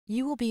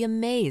You will be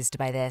amazed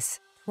by this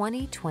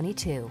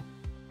 2022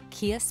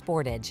 Kia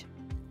Sportage.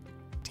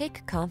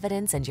 Take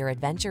confidence and your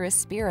adventurous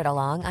spirit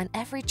along on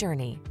every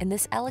journey in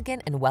this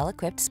elegant and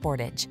well-equipped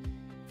Sportage.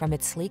 From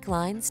its sleek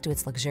lines to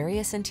its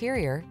luxurious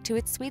interior to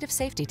its suite of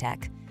safety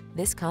tech,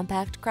 this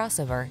compact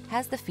crossover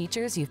has the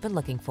features you've been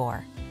looking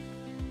for.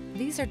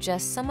 These are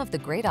just some of the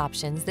great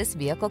options this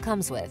vehicle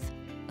comes with: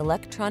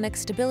 electronic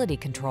stability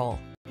control,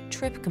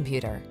 trip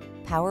computer,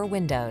 power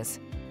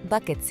windows,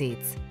 bucket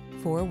seats,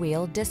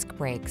 four-wheel disc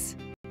brakes,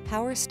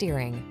 power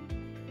steering.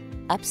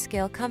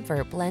 Upscale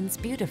comfort blends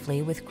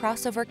beautifully with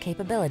crossover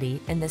capability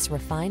in this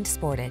refined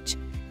Sportage.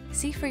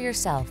 See for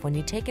yourself when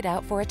you take it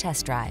out for a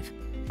test drive.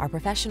 Our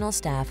professional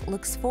staff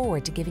looks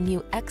forward to giving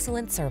you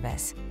excellent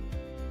service.